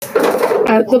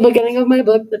At the beginning of my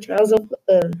book, the Trials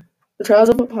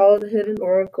of Apollo, the Hidden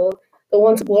Oracle, the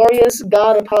once glorious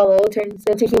god Apollo turns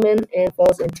into human and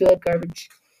falls into a garbage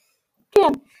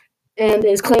can, and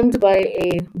is claimed by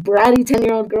a bratty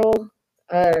 10-year-old girl,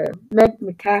 Meg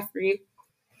McCaffrey.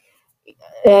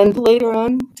 And later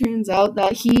on, turns out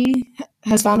that he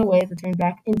has found a way to turn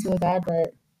back into a god,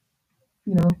 but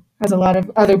you know has a lot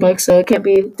of other books, so it can't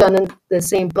be done in the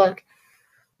same book.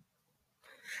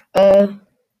 Uh,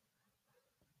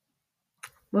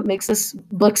 what makes this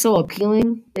book so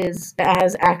appealing is it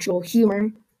has actual humor.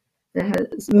 It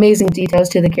has amazing details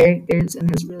to the characters and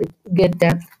has really good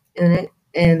depth in it.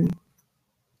 And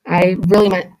I really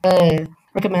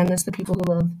recommend this to people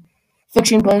who love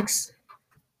fiction books.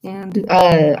 And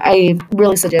I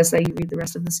really suggest that you read the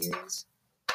rest of the series.